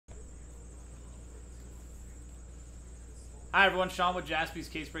Hi everyone, Sean with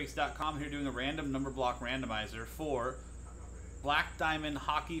JaspysCaseBreaks.com here doing a random number block randomizer for Black Diamond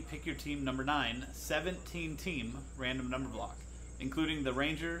Hockey Pick Your Team number 9, 17 team random number block, including the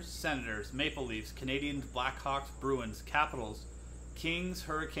Rangers, Senators, Maple Leafs, Canadiens, Blackhawks, Bruins, Capitals, Kings,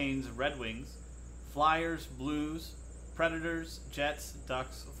 Hurricanes, Red Wings, Flyers, Blues, Predators, Jets,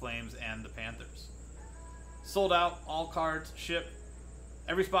 Ducks, Flames, and the Panthers. Sold out, all cards, ship.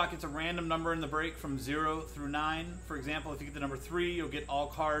 Every spot gets a random number in the break from 0 through 9. For example, if you get the number 3, you'll get all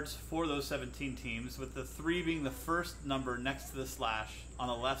cards for those 17 teams, with the 3 being the first number next to the slash on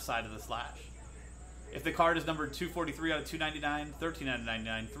the left side of the slash. If the card is numbered 243 out of 299, 13 out of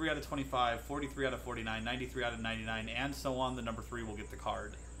 99, 3 out of 25, 43 out of 49, 93 out of 99, and so on, the number 3 will get the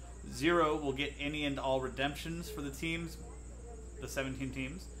card. 0 will get any and all redemptions for the teams, the 17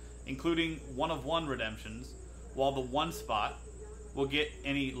 teams, including 1 of 1 redemptions, while the 1 spot will get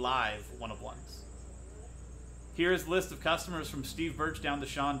any live 1 of 1s. Here's a list of customers from Steve Birch down to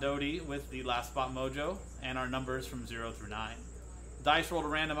Sean Doty with the last spot mojo, and our numbers from 0 through 9. Dice roll to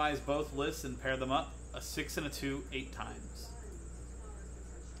randomize both lists and pair them up. A 6 and a 2, 8 times.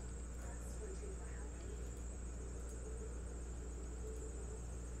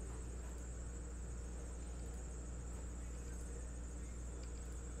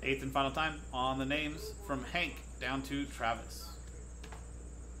 Eighth and final time on the names from Hank down to Travis.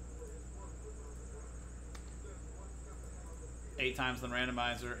 Eight times on the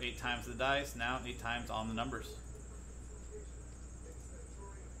randomizer, 8 times the dice, now 8 times on the numbers.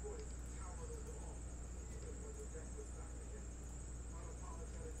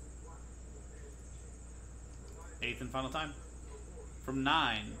 Eighth and final time from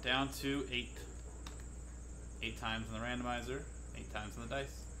 9 down to 8. 8 times on the randomizer, 8 times on the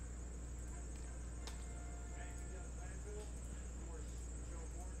dice.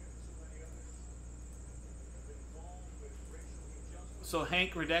 So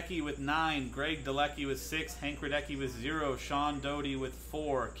Hank Radecki with 9, Greg Delecki with 6, Hank Radecki with 0, Sean Doty with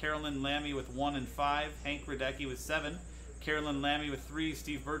 4, Carolyn Lammy with 1 and 5, Hank Radecki with 7, Carolyn Lammy with 3,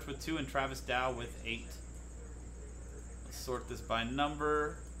 Steve Birch with 2, and Travis Dow with 8. Let's sort this by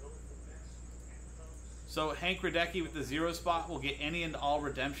number. So Hank Radecki with the 0 spot will get any and all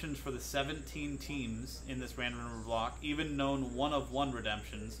redemptions for the 17 teams in this random number block, even known 1 of 1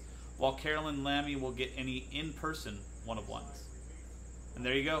 redemptions, while Carolyn Lammy will get any in-person 1 of 1s. And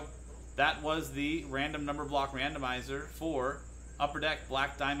there you go. That was the random number block randomizer for Upper Deck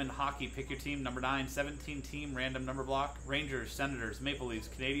Black Diamond Hockey Pick Your Team number 9, 17 team random number block. Rangers, Senators, Maple Leafs,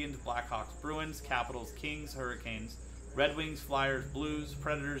 Canadiens, Blackhawks, Bruins, Capitals, Kings, Hurricanes, Red Wings, Flyers, Blues,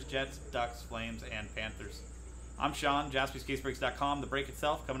 Predators, Jets, Ducks, Flames, and Panthers. I'm Sean, JaspysCaseBreaks.com. The break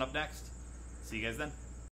itself coming up next. See you guys then.